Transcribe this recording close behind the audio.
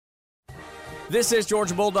This is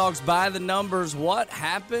Georgia Bulldogs by the numbers. What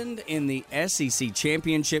happened in the SEC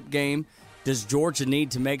championship game? Does Georgia need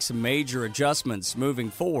to make some major adjustments moving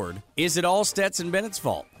forward? Is it all Stetson Bennett's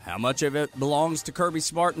fault? How much of it belongs to Kirby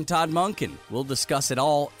Smart and Todd Monken? We'll discuss it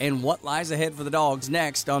all and what lies ahead for the Dogs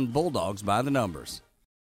next on Bulldogs by the numbers.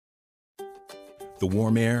 The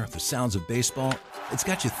warm air, the sounds of baseball, it's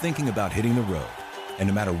got you thinking about hitting the road. And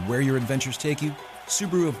no matter where your adventures take you,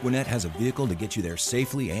 Subaru of Gwinnett has a vehicle to get you there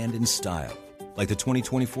safely and in style. Like the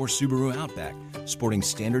 2024 Subaru Outback, sporting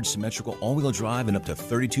standard symmetrical all-wheel drive and up to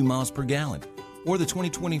 32 miles per gallon. Or the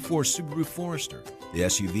 2024 Subaru Forester, the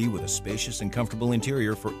SUV with a spacious and comfortable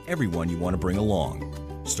interior for everyone you want to bring along.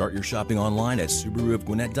 Start your shopping online at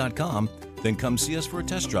SubaruofGwinnett.com, then come see us for a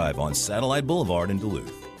test drive on Satellite Boulevard in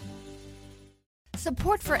Duluth.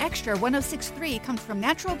 Support for Extra 106.3 comes from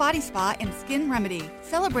Natural Body Spa and Skin Remedy,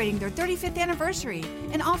 celebrating their 35th anniversary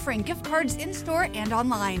and offering gift cards in-store and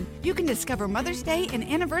online. You can discover Mother's Day and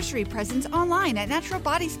anniversary presents online at Natural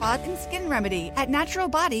Body Spa and Skin Remedy at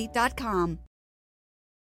naturalbody.com.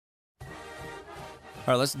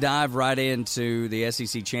 All right, let's dive right into the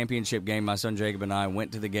SEC championship game. My son Jacob and I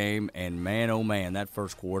went to the game, and man, oh man, that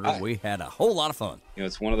first quarter, we had a whole lot of fun. You know,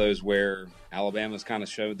 it's one of those where Alabama's kind of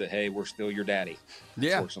showed that, hey, we're still your daddy.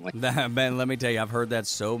 Yeah. Unfortunately. Man, let me tell you, I've heard that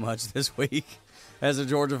so much this week as a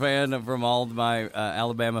Georgia fan from all of my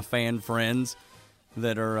Alabama fan friends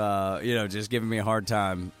that are, just giving me a hard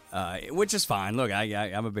time, which is fine. Look,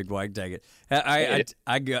 I'm a big boy. I can take it.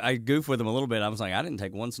 I goof with them a little bit. I was like, I didn't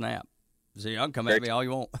take one snap. So y'all can come at me all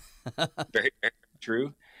you want. Very, very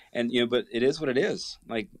true. And, but it is what it is.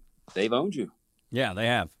 Like, they've owned you. Yeah, they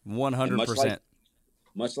have. 100%.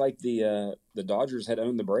 Much like the Dodgers had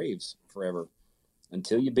owned the Braves forever.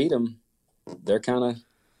 Until you beat them, they're kind of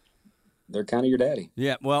your daddy.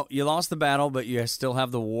 Yeah, well, you lost the battle, but you still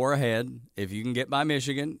have the war ahead. If you can get by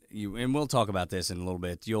Michigan, and we'll talk about this in a little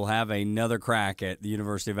bit, you'll have another crack at the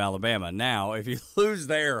University of Alabama. Now, if you lose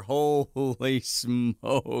there, holy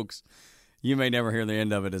smokes, you may never hear the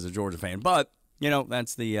end of it as a Georgia fan. But,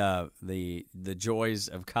 that's the joys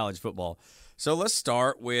of college football. So let's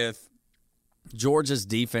start with Georgia's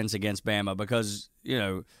defense against Bama because,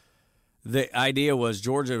 the idea was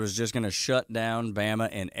Georgia was just going to shut down Bama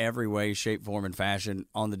in every way, shape, form, and fashion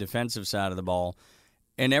on the defensive side of the ball.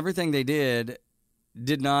 And everything they did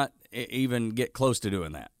not even get close to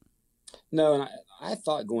doing that. No, and I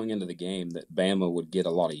thought going into the game that Bama would get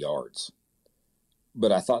a lot of yards.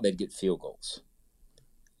 But I thought they'd get field goals.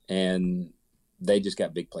 And they just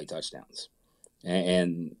got big play touchdowns.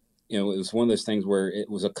 And it was one of those things where it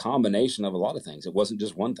was a combination of a lot of things. It wasn't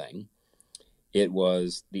just one thing. It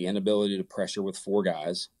was the inability to pressure with four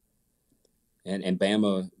guys. And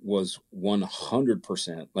Bama was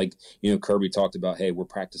 100%. Like, Kirby talked about, hey, we're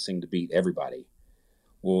practicing to beat everybody.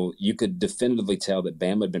 Well, you could definitively tell that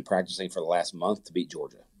Bama had been practicing for the last month to beat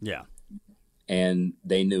Georgia. Yeah. And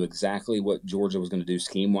they knew exactly what Georgia was going to do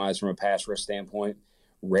scheme-wise from a pass rush standpoint.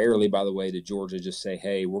 Rarely, by the way, did Georgia just say,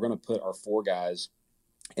 hey, we're going to put our four guys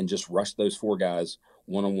and just rush those four guys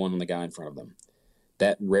one-on-one on the guy in front of them.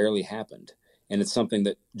 That rarely happened. And it's something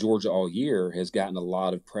that Georgia all year has gotten a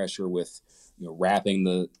lot of pressure with, wrapping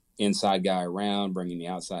the inside guy around, bringing the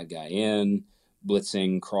outside guy in,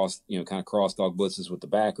 blitzing, kind of cross-dog blitzes with the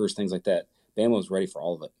backers, things like that. Bama was ready for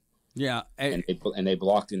all of it. Yeah. And they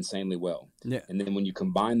blocked insanely well. Yeah. And then when you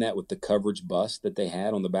combine that with the coverage bust that they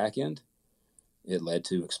had on the back end, it led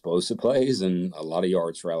to explosive plays and a lot of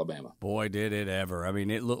yards for Alabama. Boy, did it ever. I mean,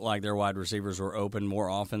 it looked like their wide receivers were open more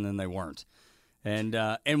often than they weren't. And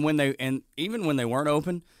even when they weren't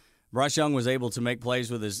open, Bryce Young was able to make plays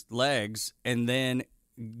with his legs and then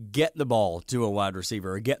get the ball to a wide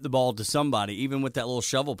receiver or get the ball to somebody, even with that little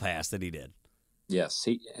shovel pass that he did. Yes,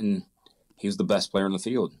 he was the best player on the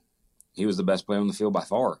field. He was the best player on the field by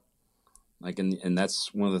far. And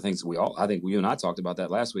that's one of the things that I think you and I talked about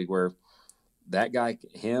that last week, where that guy,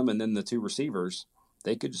 him, and then the two receivers,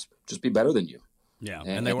 they could just be better than you. Yeah,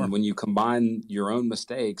 and they were. When you combine your own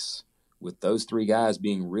mistakes with those three guys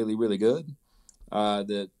being really, really good,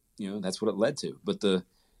 that's what it led to. But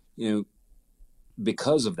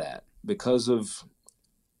because of that, because of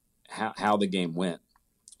how the game went,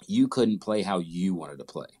 you couldn't play how you wanted to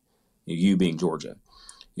play. You being Georgia.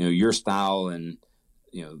 Your style and,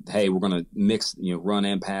 hey, we're going to mix, run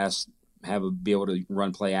and pass, be able to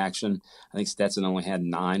run play action. I think Stetson only had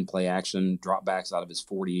 9 play action dropbacks out of his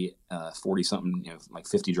 40 something, like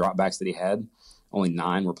 50 dropbacks that he had. Only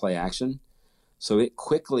 9 were play action. So it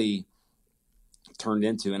quickly turned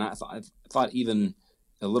into, and I thought even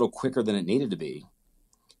a little quicker than it needed to be,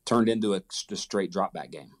 turned into a straight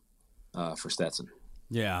dropback game for Stetson.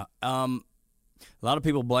 Yeah. A lot of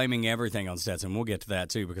people blaming everything on Stetson. We'll get to that,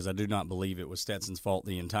 too, because I do not believe it was Stetson's fault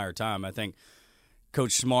the entire time. I think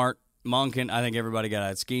Coach Smart, Monken, I think everybody got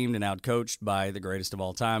out-schemed and out-coached by the greatest of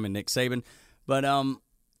all time and Nick Saban. But I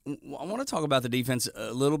want to talk about the defense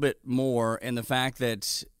a little bit more and the fact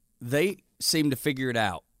that they seemed to figure it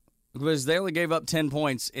out because they only gave up 10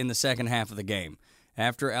 points in the second half of the game.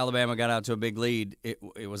 After Alabama got out to a big lead, they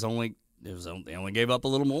only gave up a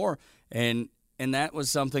little more, and that was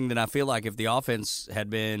something that I feel like if the offense had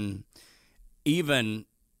been even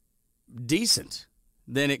decent,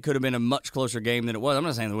 then it could have been a much closer game than it was. I'm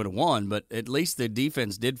not saying they would have won, but at least the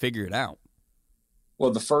defense did figure it out.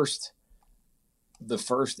 Well, Stetson's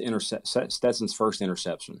first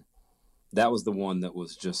interception, that was the one that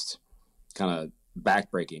was just kind of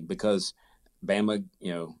backbreaking because Bama,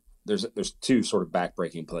 there's two sort of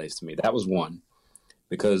backbreaking plays to me. That was one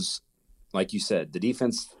because, like you said, the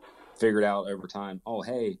defense figured out over time, oh,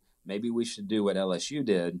 hey, maybe we should do what LSU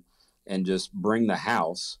did and just bring the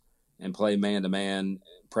house and play man-to-man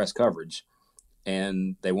press coverage,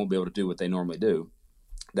 and they won't be able to do what they normally do.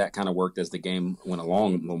 That kind of worked as the game went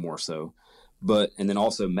along a little more so. And then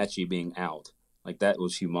also Mechie being out, like that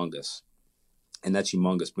was humongous. And that's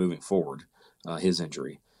humongous moving forward, his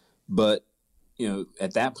injury. But,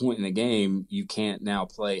 at that point in the game, you can't now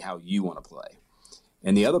play how you want to play.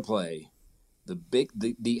 And the other play,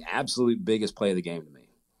 the absolute biggest play of the game to me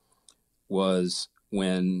was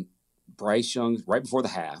when Bryce Young, right before the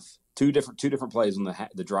half, two different plays on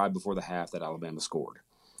the drive before the half that Alabama scored.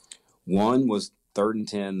 One was 3rd and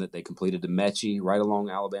 10 that they completed to Mechie right along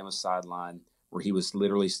Alabama's sideline where he was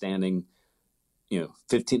literally standing,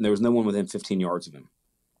 15. There was no one within 15 yards of him.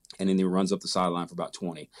 And then he runs up the sideline for about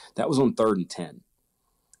 20. That was on 3rd and 10.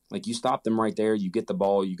 Like, you stop them right there, you get the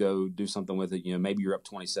ball, you go do something with it, maybe you're up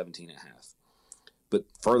 20-17 and a half. But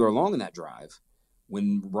further along in that drive,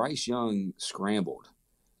 when Bryce Young scrambled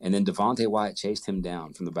and then Devontae Wyatt chased him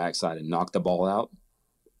down from the backside and knocked the ball out,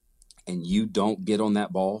 and you don't get on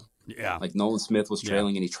that ball, like Nolan Smith was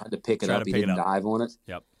trailing and he tried to pick it up, he didn't dive on it.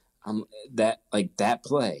 Yep. That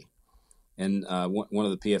play, and one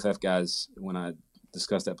of the PFF guys, when I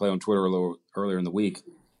discussed that play on Twitter a little earlier in the week,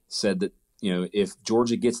 said that if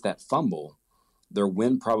Georgia gets that fumble, their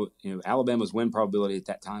Alabama's win probability at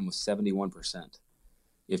that time was 71%.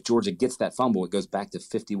 If Georgia gets that fumble, it goes back to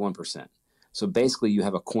 51%. So basically, you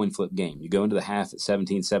have a coin flip game. You go into the half at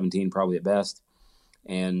 17-17, probably at best,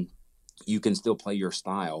 and you can still play your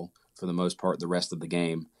style for the most part the rest of the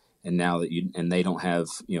game. And now that they don't have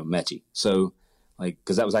Mechie, so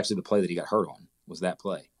because that was actually the play that he got hurt on, was that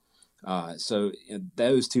play. So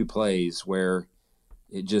those two plays where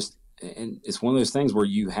it just, and it's one of those things where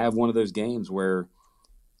you have one of those games where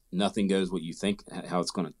nothing goes what you think, how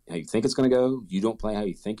you think it's going to go. You don't play how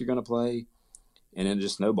you think you're going to play. And then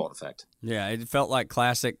just snowballed effect. Yeah. It felt like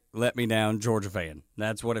classic let me down Georgia fan.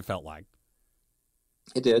 That's what it felt like.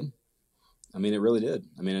 It did. I mean, it really did.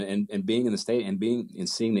 I mean, and being in the state and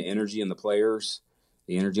seeing the energy in the players,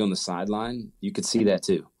 the energy on the sideline, you could see that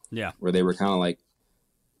too. Yeah. Where they were kind of like,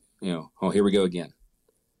 oh, here we go again.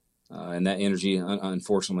 And that energy,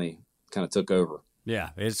 unfortunately, kind of took over. Yeah,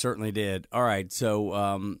 it certainly did. All right,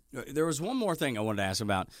 so there was one more thing I wanted to ask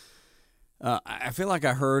about. I feel like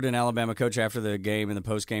I heard an Alabama coach after the game in the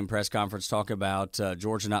post-game press conference talk about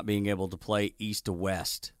Georgia not being able to play east to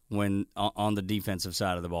west when on the defensive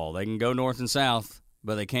side of the ball. They can go north and south,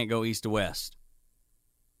 but they can't go east to west.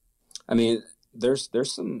 I mean, there's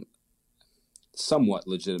some somewhat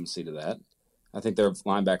legitimacy to that. I think their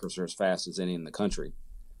linebackers are as fast as any in the country.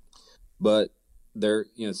 But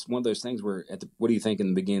it's one of those things where what do you think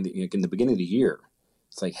in the beginning of the year?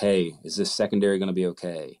 It's like, hey, is this secondary going to be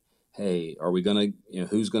okay? Hey, are we going to,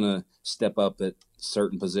 who's going to step up at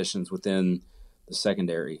certain positions within the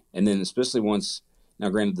secondary? And then especially once, now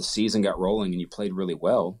granted the season got rolling and you played really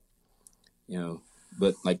well,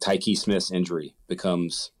 but like Tyke Smith's injury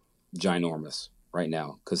becomes ginormous right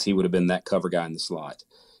now because he would have been that cover guy in the slot.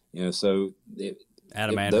 So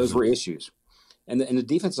those were issues. And the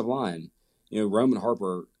defensive line, Roman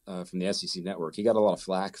Harper from the SEC Network, he got a lot of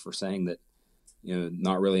flack for saying that,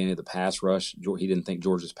 not really any of the pass rush. He didn't think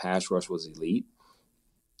Georgia's pass rush was elite.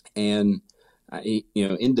 And,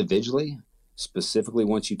 individually, specifically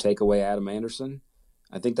once you take away Adam Anderson,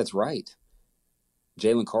 I think that's right.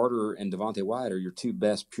 Jalen Carter and Devontae Wyatt are your two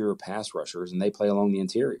best pure pass rushers, and they play along the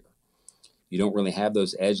interior. You don't really have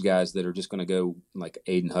those edge guys that are just going to go like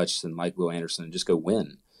Aiden Hutchinson, like Will Anderson, and just go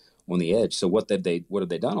win on the edge. So what have they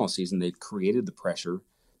done all season? They've created the pressure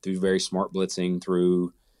through very smart blitzing,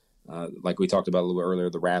 through like we talked about a little earlier,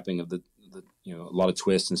 the wrapping of the a lot of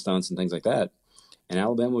twists and stunts and things like that. And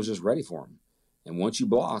Alabama was just ready for them. And once you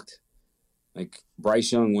blocked, Like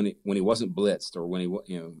Bryce Young, when he wasn't blitzed, or when he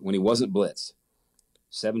wasn't blitzed,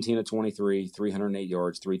 17 of 23, 308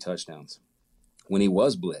 yards, 3 touchdowns. When he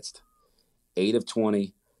was blitzed, 8 of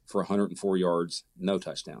 20 for 104 yards, no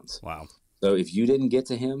touchdowns. Wow. So if you didn't get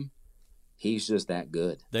to him, he's just that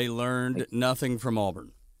good. They learned nothing from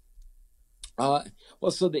Auburn. Well,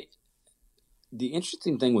 so the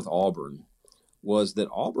interesting thing with Auburn was that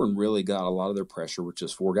Auburn really got a lot of their pressure with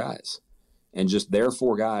just 4 guys, and just their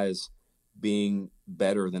 4 guys being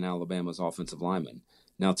better than Alabama's offensive linemen.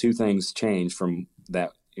 Now, 2 things changed from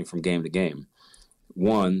game to game.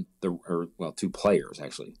 One, 2 players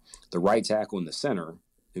actually. The right tackle and the center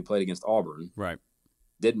who played against Auburn, right,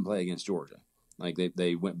 didn't play against Georgia. Like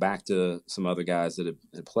they went back to some other guys that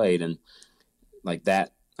had played, and like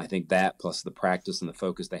that. I think that plus the practice and the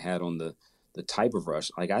focus they had on the type of rush.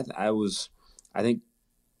 Like I think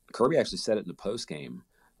Kirby actually said it in the post game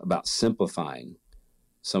about simplifying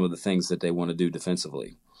some of the things that they want to do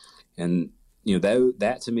defensively, and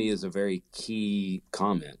that to me is a very key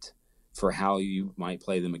comment for how you might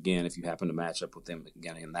play them again if you happen to match up with them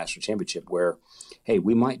again in the national championship. Where, hey,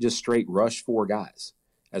 we might just straight rush 4 guys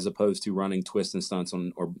as opposed to running twists and stunts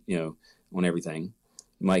on everything.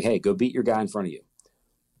 I'm like, hey, go beat your guy in front of you.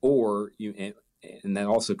 Or and then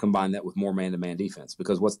also combine that with more man-to-man defense,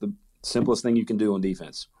 because what's the simplest thing you can do on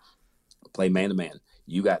defense? Play man-to-man.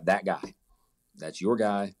 You got that guy. That's your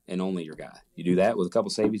guy and only your guy. You do that with a couple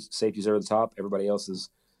safeties over the top. Everybody else is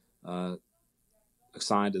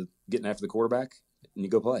assigned to getting after the quarterback, and you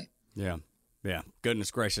go play. Yeah. Goodness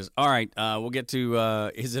gracious. All right, we'll get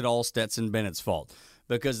to is it all Stetson Bennett's fault?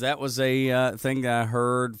 Because that was a thing that I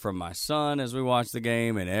heard from my son as we watched the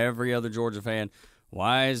game, and every other Georgia fan.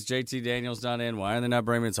 Why is JT Daniels not in? Why are they not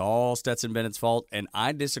bringing him? It's all Stetson Bennett's fault. And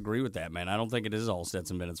I disagree with that, man. I don't think it is all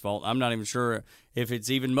Stetson Bennett's fault. I'm not even sure if it's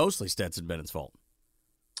even mostly Stetson Bennett's fault.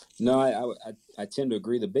 No, I tend to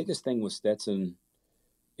agree. The biggest thing with Stetson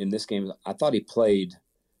in this game, I thought he played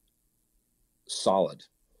solid.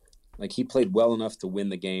 Like he played well enough to win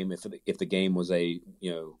the game if the game was a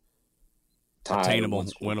tied, attainable,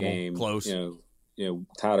 one-score winnable, game, close,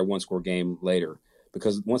 tied or 1-score game later.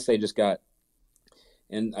 Because once they just got.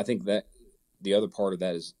 And I think that the other part of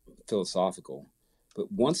that is philosophical.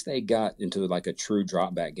 But once they got into like a true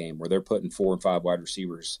drop back game where they're putting 4 and 5 wide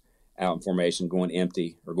receivers out in formation, going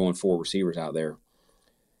empty, or going 4 receivers out there,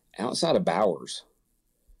 outside of Bowers,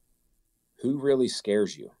 who really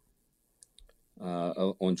scares you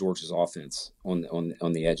on Georgia's offense on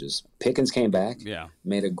the edges? Pickens came back,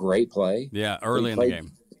 made a great play. Yeah, early in the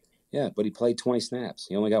game. Yeah, but he played 20 snaps.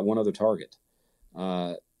 He only got 1 other target.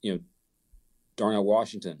 Darnell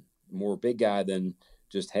Washington, more big guy than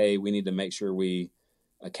just, hey, we need to make sure we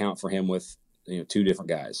account for him with 2 different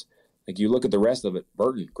guys. Like you look at the rest of it,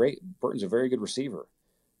 Burton, great. Burton's a very good receiver,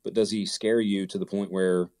 but does he scare you to the point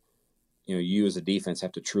where you as a defense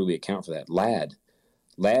have to truly account for that? Ladd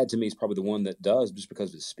to me is probably the one that does, just because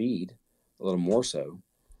of his speed, a little more so.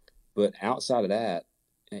 But outside of that,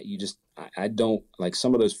 I don't like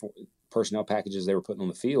some of those personnel packages they were putting on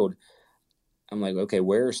the field. I'm like, okay,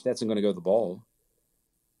 where is Stetson going to go with the ball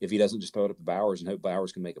if he doesn't just throw it up to Bowers and hope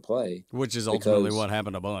Bowers can make a play? Which is ultimately what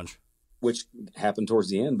happened a bunch. Which happened towards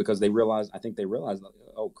the end because they realized,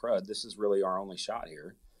 oh, crud, this is really our only shot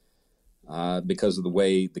here because of the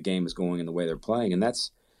way the game is going and the way they're playing. And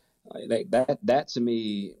that's that to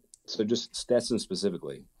me, so just Stetson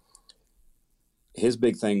specifically, his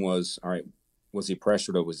big thing was, all right, was he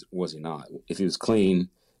pressured or was he not? If he was clean,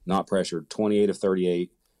 not pressured, 28 of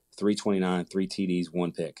 38, 329, 3 TDs,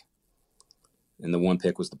 1 pick. And the 1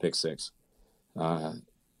 pick was the pick 6. When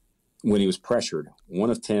he was pressured, 1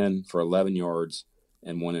 of 10 for 11 yards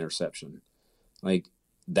and 1 interception. Like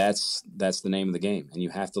that's the name of the game. And you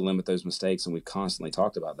have to limit those mistakes. And we've constantly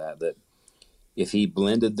talked about that if he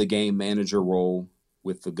blended the game manager role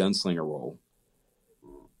with the gunslinger role,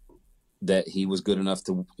 that he was good enough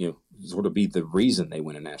to, sort of be the reason they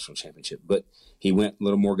win a national championship. But he went a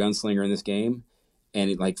little more gunslinger in this game.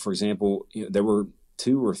 And for example, there were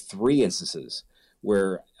 2 or 3 instances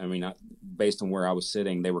where, based on where I was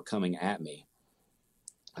sitting, they were coming at me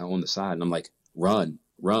on the side, and I'm like, run.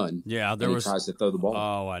 Yeah, he tries to throw the ball.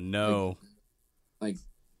 Oh, I know. And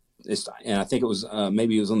I think it was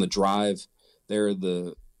maybe it was on the drive there,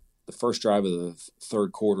 the first drive of the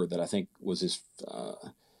third quarter that I think was his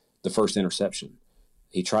the first interception.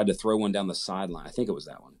 He tried to throw one down the sideline. I think it was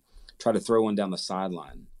that one. Tried to throw one down the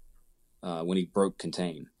sideline when he broke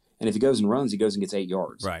contain. And if he goes and runs, he goes and gets 8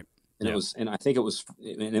 yards. Right. And I think it was,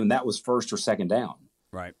 and that was first or second down.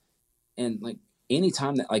 Right. And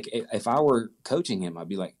anytime that, if I were coaching him, I'd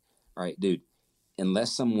be like, all right, dude,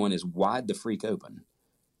 unless someone is wide the freak open,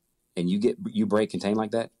 and you break contain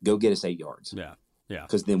like that, go get us 8 yards. Yeah. Yeah.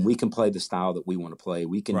 Because then we can play the style that we want to play.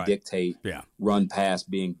 We can dictate run pass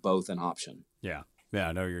being both an option. Yeah.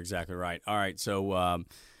 Yeah, no, you're exactly right. All right, so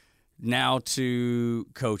now to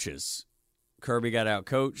coaches. Kirby got out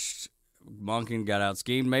coached. Monken got out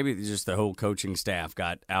schemed. Maybe just the whole coaching staff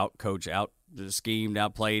got out coached, out schemed,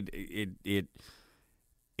 outplayed.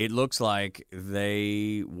 It looks like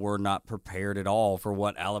they were not prepared at all for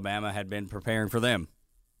what Alabama had been preparing for them.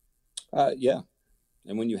 Yeah,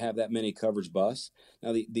 and when you have that many coverage busts,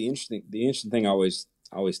 now the interesting thing I always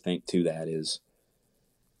think to that is,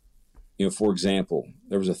 for example,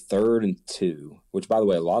 there was a 3rd and 2, which by the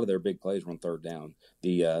way, a lot of their big plays were on 3rd down.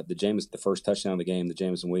 The first touchdown of the game, the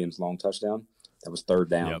Jameson Williams long touchdown, that was 3rd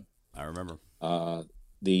down. Yep, I remember.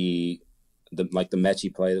 The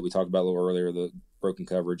Mechie play that we talked about a little earlier, the broken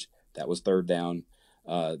coverage, that was 3rd down.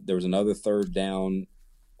 There was another 3rd down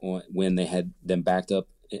when they had them backed up,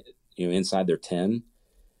 inside their 10,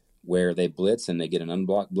 where they blitz and they get an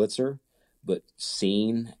unblocked blitzer, but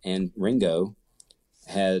Scene and Ringo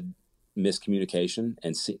had miscommunication,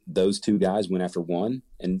 and those 2 guys went after one,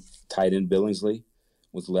 and tight end Billingsley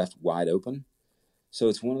was left wide open. So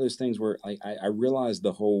it's one of those things where I realize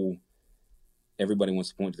everybody wants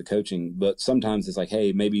to point to the coaching, but sometimes it's like,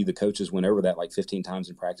 hey, maybe the coaches went over that like 15 times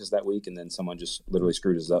in practice that week, and then someone just literally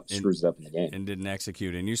screws it up in the game and didn't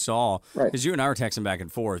execute. And you saw, because you and I were texting back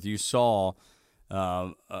and forth, you saw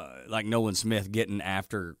like Nolan Smith getting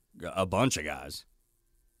after a bunch of guys.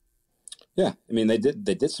 Yeah, I mean they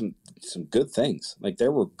did some good things. Like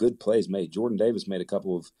there were good plays made. Jordan Davis made a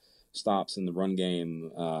couple of stops in the run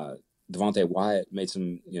game. Devontae Wyatt made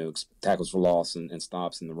some tackles for loss and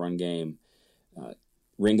stops in the run game.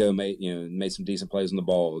 Ringo made some decent plays on the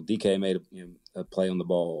ball. DK made a play on the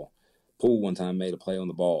ball. Poole one time made a play on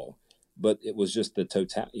the ball. But it was just the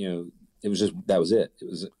total. It was just that was it. It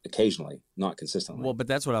was occasionally, not consistently. Well, but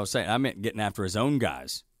that's what I was saying. I meant getting after his own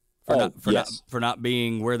guys for not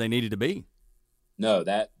being where they needed to be. No,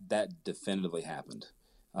 that definitively happened.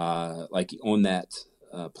 Like on that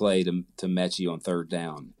play to Mechie on 3rd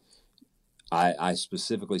down, I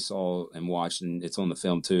specifically saw and watched, and it's on the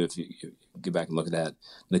film too. If you get back and look at that,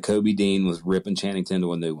 Nakobe Dean was ripping Channing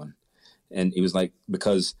Tindall a new one, and he was like,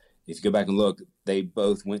 because if you go back and look, they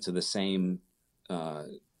both went to the same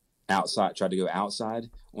outside, tried to go outside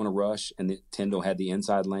on a rush, and Tindall had the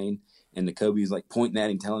inside lane, and Nakobe's like pointing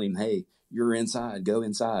at him, telling him, "Hey, you're inside, go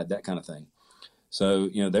inside," that kind of thing. So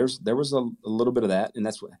there was a little bit of that, and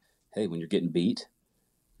that's what. Hey, when you're getting beat.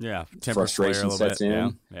 Yeah, frustration sets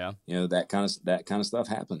in. Yeah. That kind of stuff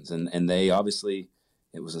happens, and they obviously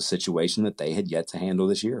it was a situation that they had yet to handle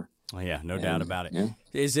this year. Oh, yeah, no doubt about it. Yeah.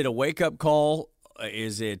 Is it a wake up call?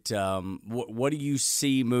 Is it what do you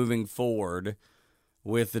see moving forward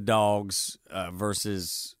with the Dogs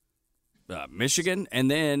versus Michigan, and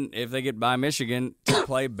then if they get by Michigan to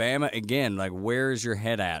play Bama again? Like, where is your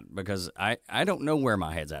head at? Because I don't know where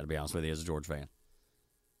my head's at, to be honest with you, as a Georgia fan.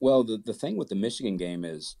 Well, the thing with the Michigan game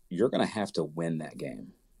is you're going to have to win that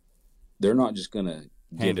game. They're not just going to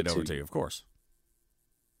hand it over to you, of course,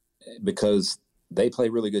 because they play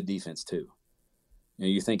really good defense too.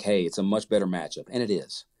 You think, hey, it's a much better matchup, and it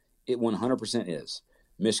is. It 100% is.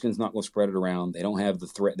 Michigan's not going to spread it around. They don't have the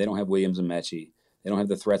threat. They don't have Williams and Mechie. They don't have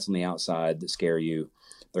the threats on the outside that scare you.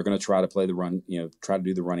 They're going to try to play the run. Try to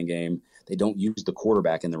do the running game. They don't use the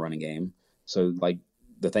quarterback in the running game. So, like,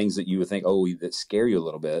 the things that you would think, that scare you a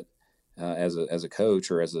little bit as a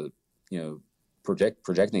coach or as a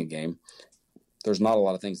projecting a game, there's not a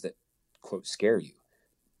lot of things that quote scare you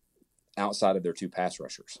outside of their 2 pass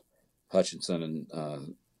rushers, Hutchinson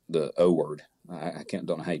and the O word. I don't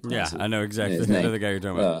know how you pronounce it. Yeah, I know exactly the guy you're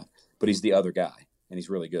talking about. But he's the other guy, and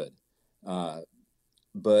he's really good.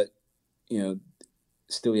 But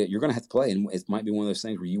still, you're going to have to play, and it might be one of those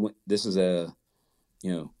things where this is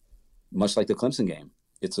much like the Clemson game.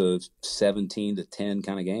 It's a 17-10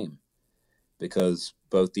 kind of game because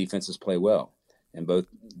both defenses play well, and both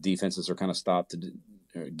defenses are kind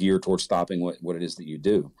of geared towards stopping what it is that you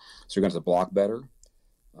do. So you're going to have to block better.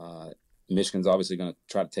 Michigan's obviously going to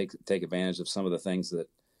try to take advantage of some of the things that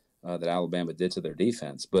Alabama did to their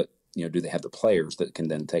defense, but do they have the players that can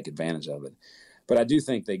then take advantage of it? But I do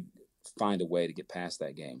think they find a way to get past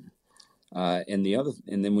that game. And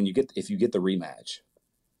then if you get the rematch,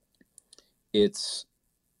 it's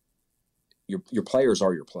your players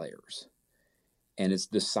are your players, and it's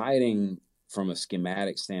deciding from a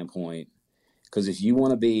schematic standpoint. Because if you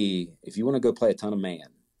want to go play a ton of man,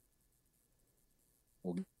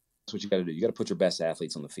 well, that's what you got to do. You got to put your best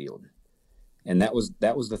athletes on the field, and that was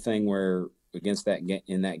the thing where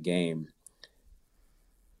in that game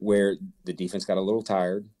where the defense got a little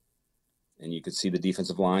tired, and you could see the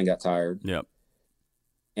defensive line got tired. Yep.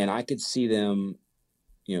 And I could see them,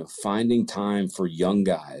 finding time for young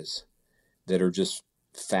guys that are just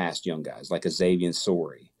fast young guys, like a Xavier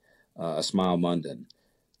Sori, a Smile Munden,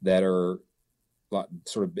 that are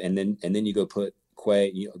sort of, and then you go put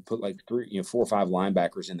Quay, put like 4 or 5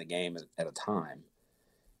 linebackers in the game at a time,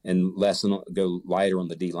 and go lighter on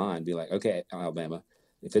the D line. Be like, okay, Alabama,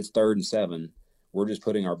 if it's 3rd and 7, we're just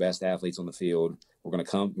putting our best athletes on the field. We're going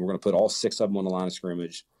to put all 6 of them on the line of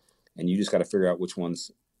scrimmage, and you just got to figure out which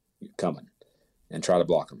one's coming and try to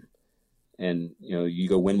block them. And, you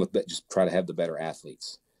go win with, just try to have the better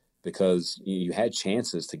athletes, because you had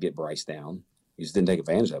chances to get Bryce down. You just didn't take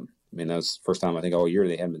advantage of them. I mean, that was the first time I think all year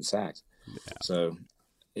they hadn't been sacked. Yeah. So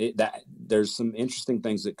there's some interesting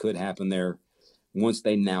things that could happen there once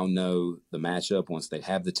they now know the matchup, once they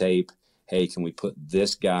have the tape. Hey, can we put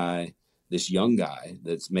this young guy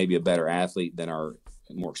that's maybe a better athlete than our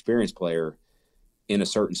more experienced player in a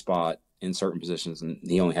certain spot, in certain positions, and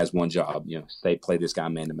he only has one job, play this guy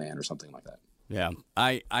man-to-man or something like that. Yeah.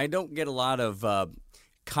 I don't get a lot of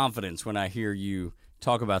confidence when I hear you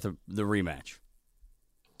talk about the rematch.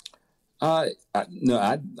 I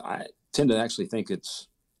tend to actually think it's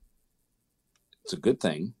a good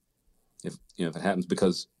thing if it happens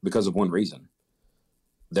because of one reason.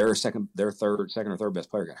 Their second or third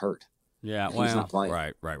best player got hurt. Yeah, well, he's not playing.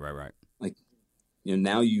 Right. Like,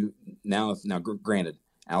 now granted,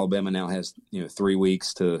 Alabama now has 3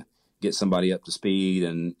 weeks to get somebody up to speed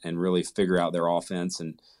and really figure out their offense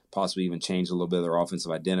and possibly even change a little bit of their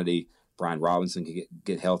offensive identity. Brian Robinson can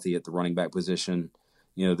get healthy at the running back position.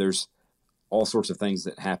 There's all sorts of things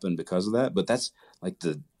that happen because of that. But that's like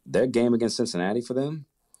their game against Cincinnati for them,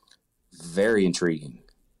 very intriguing,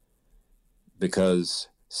 because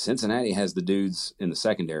Cincinnati has the dudes in the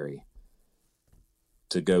secondary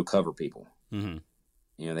to go cover people. Mm-hmm.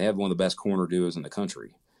 They have one of the best corner duos in the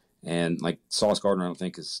country. And like Sauce Gardner, I don't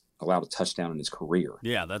think has allowed a touchdown in his career.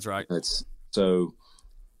 Yeah, that's right. So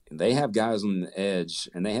they have guys on the edge,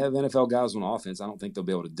 and they have NFL guys on offense. I don't think they'll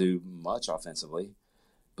be able to do much offensively,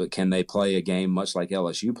 but can they play a game much like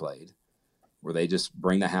LSU played, where they just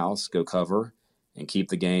bring the house, go cover, and keep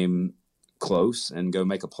the game close and go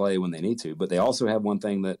make a play when they need to? But they also have one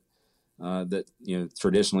thing that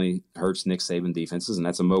traditionally hurts Nick Saban defenses, and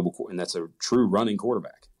that's a true running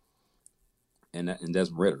quarterback, and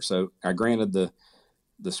Desmond Ridder. So I granted the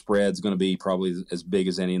spread's going to be probably as big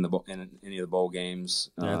as any in any of the bowl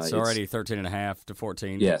games. It's already 13.5 to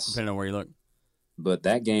 14. Yes, depending on where you look. But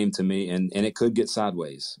that game to me, and it could get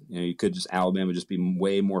sideways. You could Alabama just be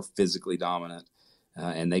way more physically dominant,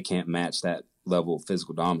 and they can't match that level of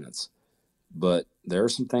physical dominance. But there are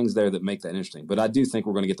some things there that make that interesting. But I do think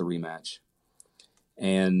we're going to get the rematch.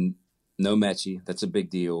 And no Mechie, that's a big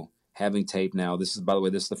deal. Having tape now, by the way,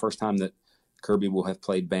 this is the first time that Kirby will have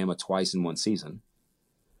played Bama twice in one season.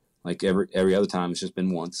 Like every other time, it's just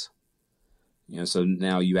been once. So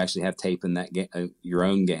now you actually have tape in that game, your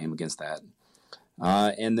own game against that.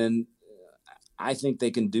 And then I think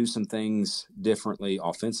they can do some things differently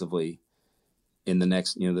offensively in the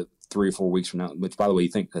next, the 3 or 4 weeks from now, which, by the way, you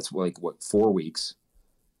think that's 4 weeks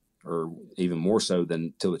or even more so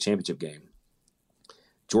than till the championship game.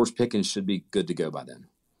 George Pickens should be good to go by then.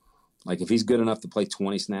 Like, if he's good enough to play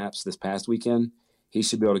 20 snaps this past weekend, he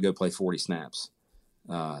should be able to go play 40 snaps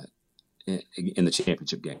in the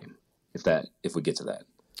championship game, if we get to that.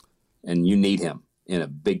 And you need him in a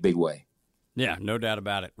big, big way. Yeah, no doubt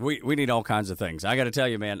about it. We need all kinds of things. I got to tell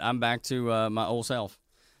you, man, I'm back to my old self.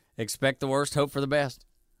 Expect the worst, hope for the best.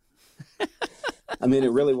 I mean,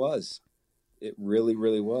 it really was. It really,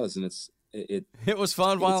 really was, and it was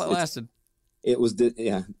fun while it lasted. It was,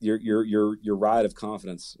 yeah. Your ride of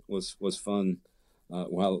confidence was fun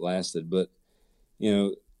while it lasted, but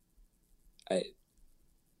the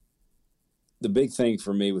big thing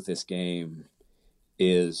for me with this game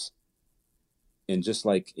is, and just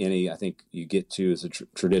like any, I think you get to as a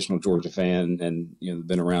traditional Georgia fan, and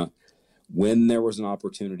been around, when there was an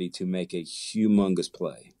opportunity to make a humongous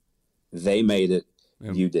play, they made it.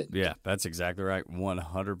 You didn't. Yeah, that's exactly right.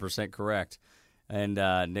 100% correct. And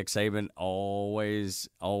Nick Saban always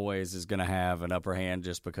is going to have an upper hand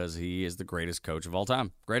just because he is the greatest coach of all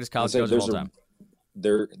time, greatest college coach of all time.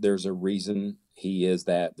 There's a reason he is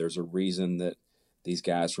that. There's a reason that these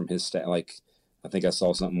guys from his staff, like I think I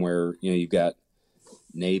saw something where you've got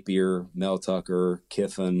Napier, Mel Tucker,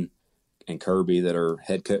 Kiffin, and Kirby that are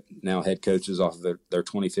now head coaches off of their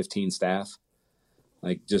 2015 staff.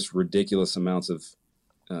 Like, just ridiculous amounts of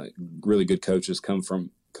really good coaches come from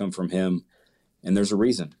him, and there's a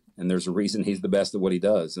reason. And there's a reason he's the best at what he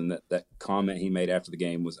does. And that comment he made after the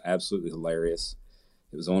game was absolutely hilarious.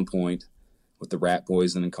 It was on point. with the rat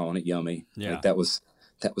poison and calling it yummy. Yeah. Like that was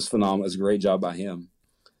phenomenal. It was a great job by him.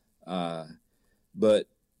 But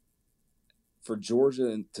for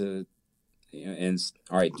Georgia to, and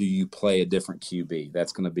all right, do you play a different QB?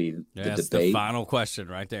 That's going to be the That's debate. the final question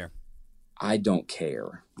right there. I don't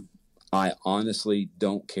care. I honestly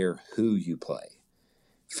don't care who you play.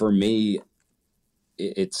 For me,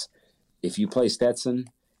 it's if you play Stetson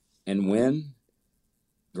and win,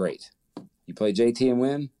 great. You play JT and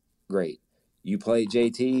win, great. You play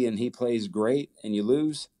JT and he plays great and you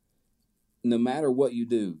lose, no matter what you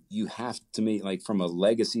do, you have to meet, like from a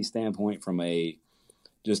legacy standpoint, from a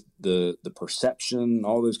just the perception,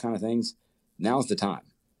 all those kind of things, now's the time.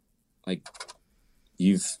 Like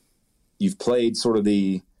you've played sort of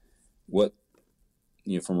what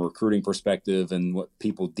from a recruiting perspective and what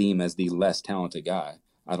people deem as the less talented guy.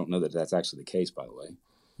 I don't know that that's actually the case, by the way.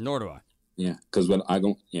 Nor do I. Yeah, because when I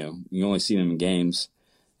don't, you only see them in games,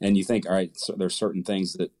 and you think, all right, so there's certain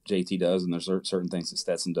things that JT does, and there's certain things that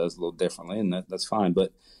Stetson does a little differently, and that's fine.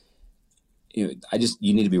 But you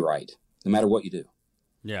need to be right, no matter what you do.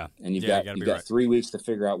 Yeah, and you've got 3 weeks to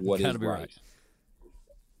figure out what is right.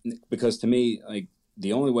 Because to me, like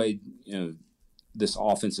the only way, this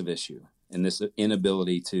offensive issue and this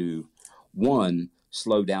inability to, one,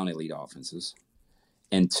 slow down elite offenses,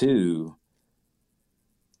 and two,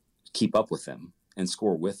 keep up with them and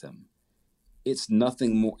score with them. It's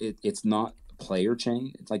nothing more. It's not a player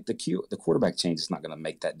change. It's like the quarterback change is not going to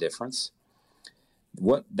make that difference.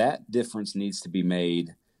 What that difference needs to be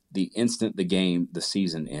made the instant the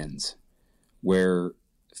season ends, where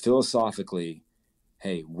philosophically,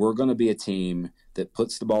 hey, we're going to be a team that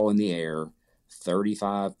puts the ball in the air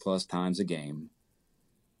 35 plus times a game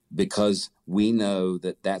because we know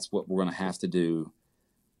that that's what we're going to have to do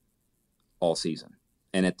all season.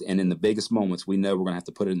 And in the biggest moments, we know we're going to have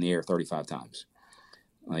to put it in the air 35 times,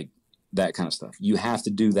 like that kind of stuff. You have to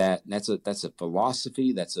do that. That's a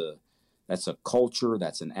philosophy. That's a culture.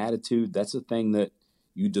 That's an attitude. That's a thing that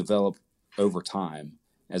you develop over time,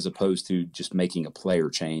 as opposed to just making a player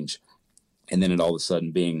change, and then it all of a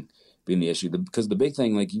sudden being the issue. Because the big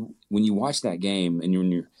thing, like when you watch that game,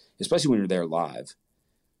 and especially when you're there live,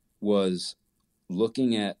 was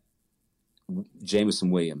looking at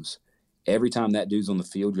Jameson Williams. Every time that dude's on the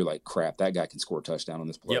field, you're like, crap, that guy can score a touchdown on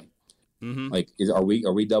this play. Yep. Mm-hmm. Like,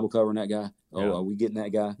 are we double covering that guy? Oh, yeah. Are we getting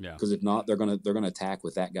that guy? Yeah. Because if not, they're gonna attack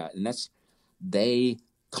with that guy, and they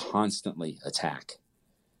constantly attack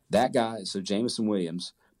that guy. So Jameson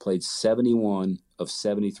Williams played 71 of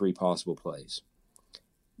 73 possible plays,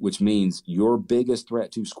 which means your biggest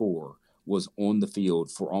threat to score was on the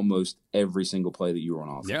field for almost every single play that you were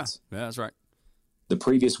on offense. Yeah, that's right. The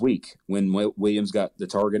previous week, when Williams got the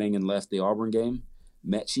targeting and left the Auburn game,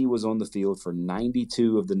 Mechie was on the field for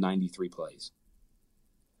 92 of the 93 plays.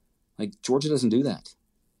 Like, Georgia doesn't do that.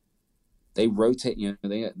 They rotate,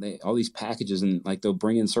 they all these packages, and like they'll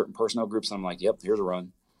bring in certain personnel groups, and I'm like, yep, here's a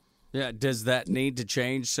run. Yeah, does that need to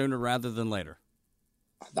change sooner rather than later?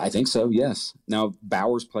 I think so, yes. Now,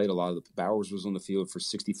 Bowers played a lot of Bowers was on the field for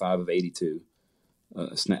 65 of 82,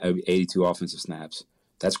 82 offensive snaps.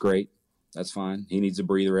 That's great. That's fine. He needs a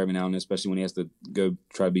breather every now and then, especially when he has to go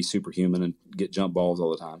try to be superhuman and get jump balls all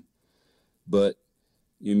the time. But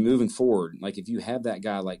moving forward, like if you have that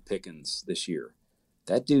guy like Pickens this year,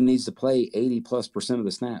 that dude needs to play 80+% of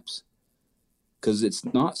the snaps, because it's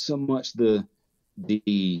not so much the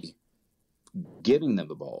giving them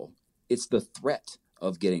the ball, it's the threat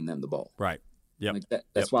of getting them the ball. Right. Yep. Like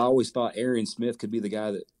that's why I always thought Arian Smith could be the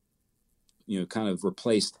guy that kind of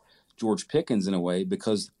replaced George Pickens in a way,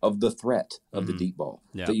 because of the threat of the deep ball.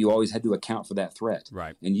 Yeah. That you always had to account for that threat.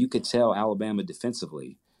 Right. And you could tell Alabama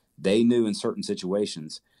defensively, they knew in certain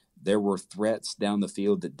situations there were threats down the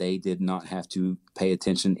field that they did not have to pay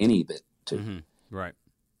attention any bit to. Mm-hmm. Right.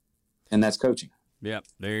 And that's coaching. Yep,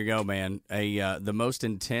 there you go, man. The most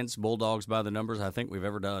intense Bulldogs by the numbers I think we've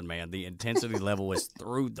ever done, man. The intensity level is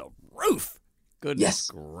through the roof. Goodness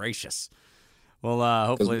gracious. Well,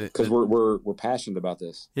 hopefully, because we're passionate about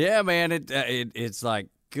this. Yeah, man. It's like,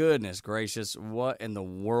 goodness gracious, what in the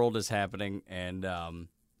world is happening? And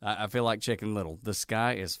I feel like Chicken Little. The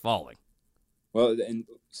sky is falling. Well, and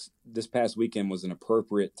this past weekend was an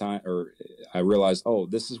appropriate time, or I realized,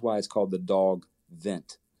 this is why it's called the dog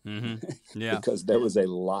vent. Mm-hmm. Yeah, because there was a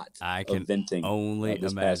lot of venting only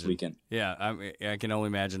this past weekend. Yeah, I can only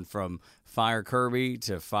imagine, from fire Kirby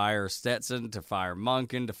to fire Stetson to fire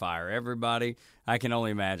Monken to fire everybody. I can only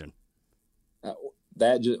imagine. Play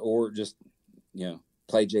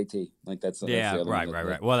JT, like that's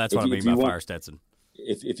right. Well, that's what I mean by fire Stetson.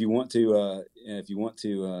 If you want to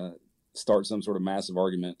start some sort of massive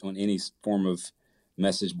argument on any form of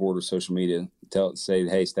message board or social media, say,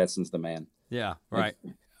 hey, Stetson's the man. Yeah, right.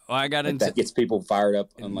 Well, I got that gets people fired up.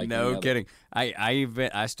 Unlike no kidding.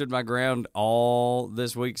 I stood my ground all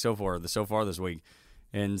this week so far this week,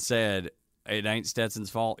 and said it ain't Stetson's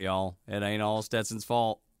fault, y'all. It ain't all Stetson's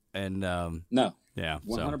fault. And no, yeah,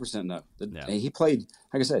 100% no. Yeah. He played,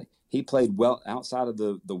 like I said, he played well outside of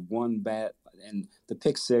the one bat and the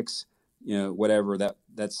pick six. Whatever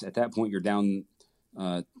that's at that point you're down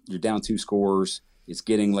 2 scores. It's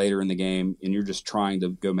getting later in the game, and you're just trying to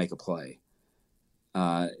go make a play.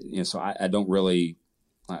 So I don't really.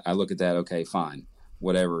 I look at that. Okay, fine,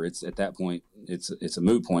 whatever. It's at that point, it's a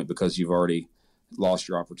moot point because you've already lost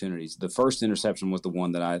your opportunities. The first interception was the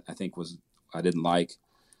one that I think I didn't like.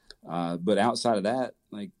 But outside of that,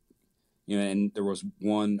 and there was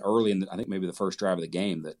one early I think maybe the first drive of the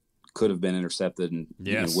game that could have been intercepted and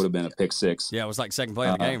would have been a pick six. Yeah, it was like second play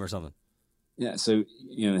of the game or something. Yeah, so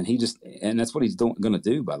and that's what he's going to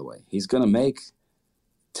do. By the way, he's going to make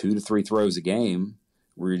 2 to 3 throws a game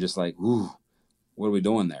where you're just like, ooh, what are we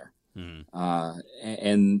doing there?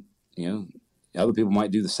 And other people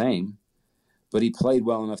might do the same, but he played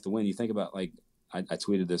well enough to win. You think about I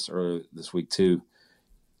tweeted this earlier this week too.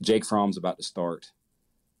 Jake Fromm's about to start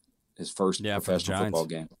his first professional football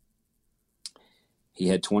game. He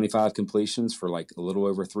had 25 completions for a little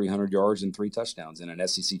over 300 yards and 3 touchdowns in an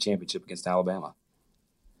SEC championship against Alabama.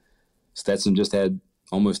 Stetson just had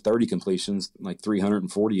almost 30 completions,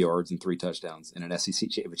 340 yards and 3 touchdowns in an SEC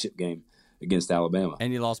championship game against Alabama.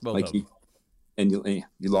 And you lost both of them. And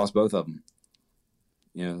you lost both of them.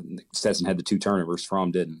 Stetson had the 2 turnovers.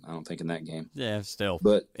 Fromm didn't, I don't think, in that game. Yeah, still.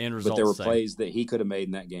 But end result there were same. plays that he could have made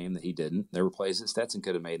in that game that he didn't. There were plays that Stetson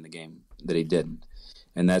could have made in the game that he didn't.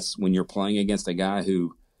 And that's when you're playing against a guy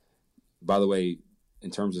who, by the way,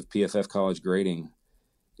 in terms of PFF college grading,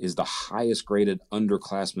 is the highest graded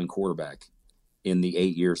underclassman quarterback in the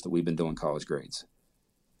 8 years that we've been doing college grades.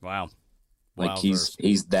 Wow.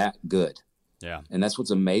 He's that good. Yeah. And that's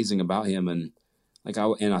what's amazing about him. And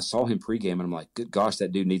I saw him pregame and I'm like, good gosh,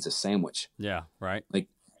 that dude needs a sandwich. Yeah, right.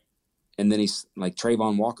 And then he's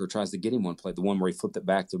Trayvon Walker tries to get him one play, the one where he flipped it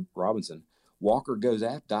back to Robinson. Walker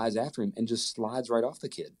dives after him and just slides right off the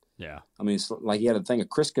kid. Yeah. I mean, it's like he had a thing of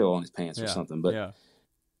Crisco on his pants or something. But,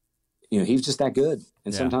 he's just that good.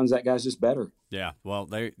 And sometimes that guy's just better. Yeah. Well,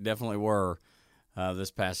 they definitely were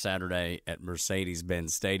this past Saturday at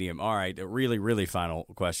Mercedes-Benz Stadium. All right, a really, really final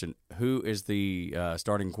question. Who is the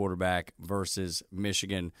starting quarterback versus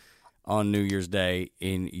Michigan on New Year's Day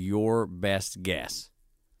in your best guess?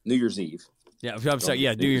 New Year's Eve. Yeah, I'm sorry.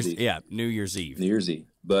 Yeah, New Year's Eve. New Year's Eve. New Year's Eve.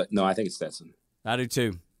 But no, I think it's Stetson. I do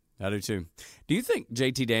too. Do you think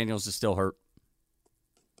JT Daniels is still hurt?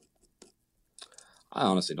 I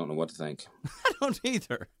honestly don't know what to think. I don't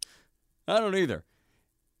either. I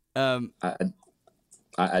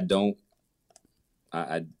don't.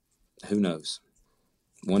 Who knows?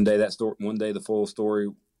 One day the full story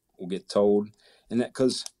will get told, and that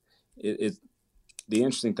because the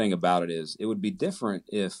interesting thing about it is it would be different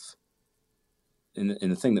if, and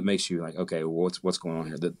the thing that makes you like, okay, well, what's going on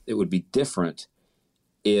here? That it would be different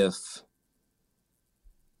if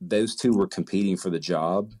those two were competing for the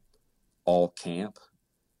job all camp,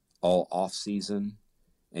 all off season,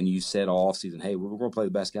 and you said all off season, hey, we're going to play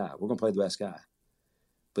the best guy. We're going to play the best guy.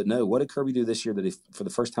 But no, what did Kirby do this year that for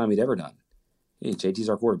the first time he'd ever done? Hey, JT's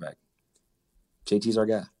our quarterback. JT's our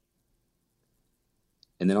guy.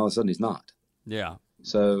 And then all of a sudden he's not. Yeah.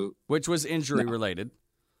 So, which was injury related.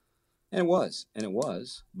 And it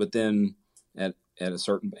was. But then at a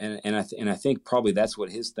certain and I think probably that's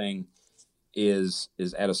what his thing is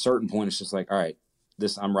at a certain point it's just like, all right,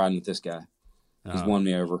 I'm riding with this guy. He's won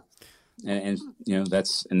me over. And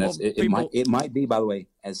it might be, by the way,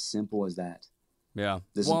 as simple as that. Yeah.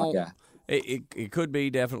 This is my guy. It could be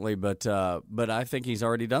definitely, but I think he's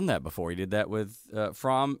already done that before. He did that with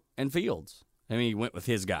Fromm and Fields. I mean, he went with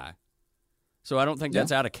his guy. So I don't think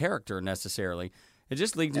that's out of character necessarily. It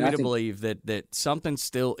just leads me to believe that something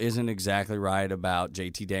still isn't exactly right about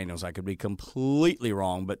JT Daniels. I could be completely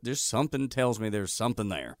wrong, but there's something tells me there's something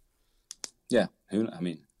there. Yeah.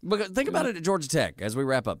 But think about it at Georgia Tech as we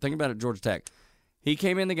wrap up. Think about it at Georgia Tech. He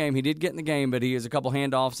came in the game. He did get in the game, but he has a couple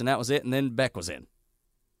handoffs, and that was it, and then Beck was in.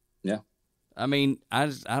 Yeah. I mean, I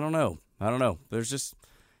don't know. There's just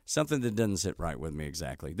something that doesn't sit right with me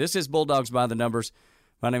exactly. This is Bulldogs by the Numbers.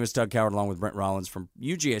 My name is Doug Coward, along with Brent Rollins from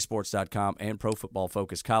UGAsports.com and Pro Football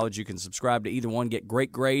Focus College. You can subscribe to either one, get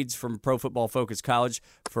great grades from Pro Football Focus College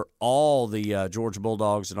for all the Georgia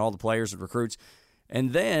Bulldogs and all the players and recruits.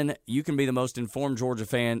 And then you can be the most informed Georgia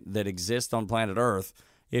fan that exists on planet Earth.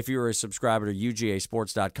 if you're a subscriber to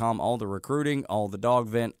UGAsports.com. All the recruiting, all the dog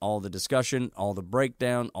vent, all the discussion, all the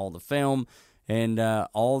breakdown, all the film, and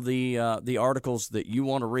all the articles that you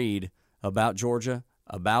want to read about Georgia,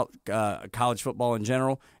 about college football in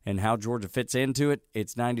general, and how Georgia fits into it.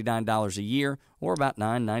 It's $99 a year, or about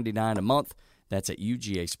 $9.99 a month. That's at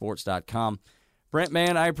UGAsports.com. Brent,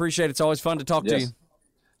 man, I appreciate it. It's always fun to talk to you.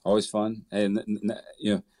 Always fun. And,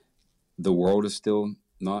 the world is still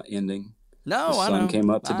not ending. No, the sun came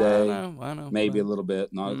up today. I know. Maybe a little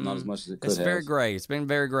bit, not as much as it could have. It's very gray. It's been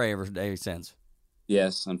very gray every day since.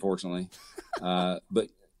 Yes, unfortunately. But,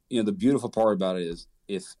 the beautiful part about it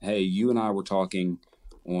is you and I were talking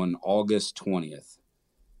on August 20th,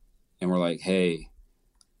 and we're like, hey,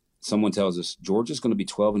 someone tells us Georgia's going to be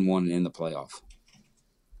 12-1 and in the playoff.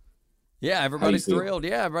 Yeah, everybody's thrilled.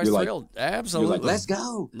 Yeah, everybody's thrilled. Absolutely. You're like, let's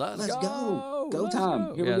go. Let's go. Go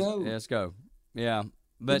time. Here we go. Let's go. Yeah.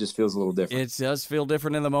 But it just feels a little different. It does feel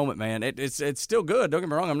different in the moment, man. It's still good. Don't get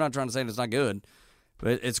me wrong. I'm not trying to say it's not good.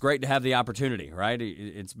 But it's great to have the opportunity, right?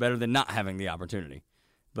 It's better than not having the opportunity.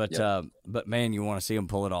 But but man, you want to see them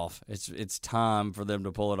pull it off. It's time for them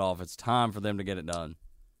to pull it off. It's time for them to get it done.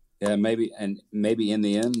 Yeah, maybe in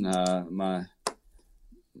the end,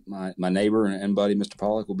 my neighbor and buddy, Mr.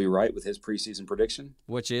 Pollock, will be right with his preseason prediction.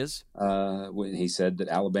 Which is? When he said that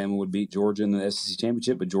Alabama would beat Georgia in the SEC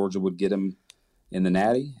championship, but Georgia would get them in the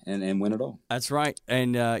Natty and win it all. That's right.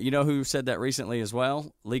 And you know who said that recently as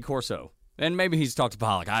well? Lee Corso. And maybe he's talked to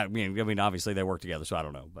Pollock. I mean, obviously they work together, so I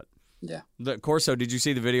don't know. But yeah, Corso, did you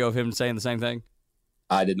see the video of him saying the same thing?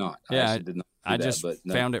 I did not. Yeah, I just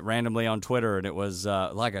found it randomly on Twitter, and it was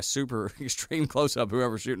like a super extreme close-up,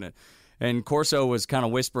 whoever's shooting it. And Corso was kind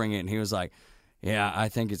of whispering it, and he was like, yeah, I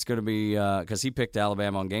think it's going to be because he picked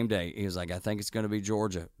Alabama on game day. He was like, I think it's going to be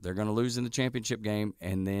Georgia. They're going to lose in the championship game,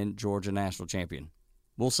 and then Georgia national champion.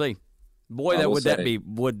 We'll see. Boy, would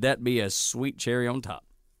that be a sweet cherry on top?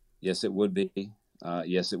 Yes, it would be.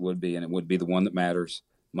 Yes, it would be, and it would be the one that matters.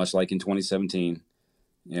 Much like in 2017,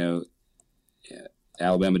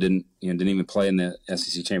 Alabama didn't even play in the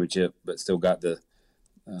SEC championship, but still got the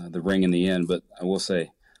ring in the end. But I will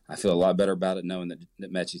say, I feel a lot better about it knowing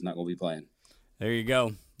that Mechie's not going to be playing. There you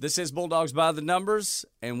go. This is Bulldogs by the Numbers,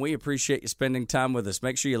 and we appreciate you spending time with us.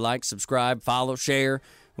 Make sure you like, subscribe, follow, share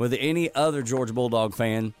with any other Georgia Bulldog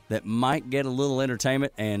fan that might get a little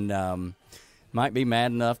entertainment and might be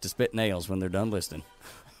mad enough to spit nails when they're done listening.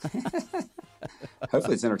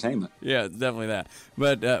 Hopefully it's entertainment. Yeah, it's definitely that.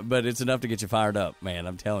 But it's enough to get you fired up, man.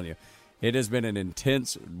 I'm telling you. It has been an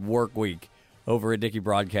intense work week over at Dickey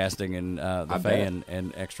Broadcasting and the Fan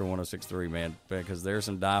and Extra 106.3, man, because there's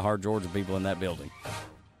some diehard Georgia people in that building.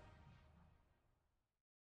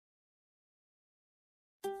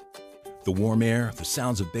 The warm air, the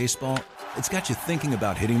sounds of baseball, it's got you thinking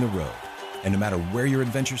about hitting the road. And no matter where your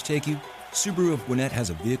adventures take you, Subaru of Gwinnett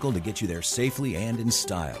has a vehicle to get you there safely and in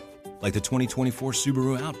style. Like the 2024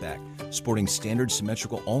 Subaru Outback, sporting standard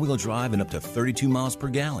symmetrical all-wheel drive and up to 32 miles per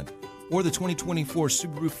gallon. Or the 2024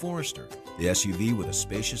 Subaru Forester, the SUV with a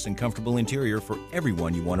spacious and comfortable interior for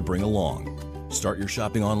everyone you want to bring along. Start your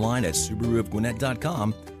shopping online at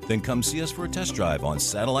SubaruofGwinnett.com, then come see us for a test drive on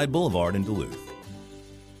Satellite Boulevard in Duluth.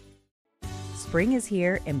 Spring is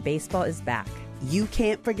here and baseball is back. You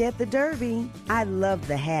can't forget the Derby. I love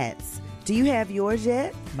the hats. Do you have yours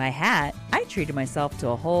yet? My hat? I treated myself to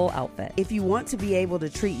a whole outfit. If you want to be able to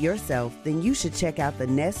treat yourself, then you should check out the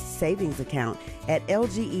Nest Savings Account at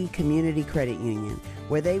LGE Community Credit Union,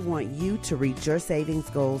 where they want you to reach your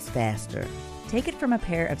savings goals faster. Take it from a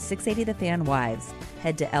pair of 680 The Fan wives.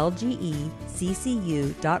 Head to lgeccu.org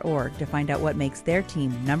to find out what makes their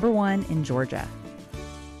team #1 in Georgia.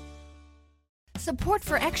 Support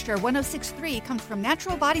for Extra 106.3 comes from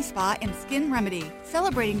Natural Body Spa and Skin Remedy,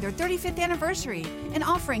 celebrating their 35th anniversary and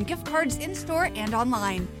offering gift cards in-store and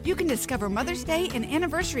online. You can discover Mother's Day and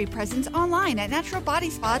anniversary presents online at Natural Body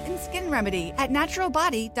Spa and Skin Remedy at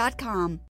naturalbody.com.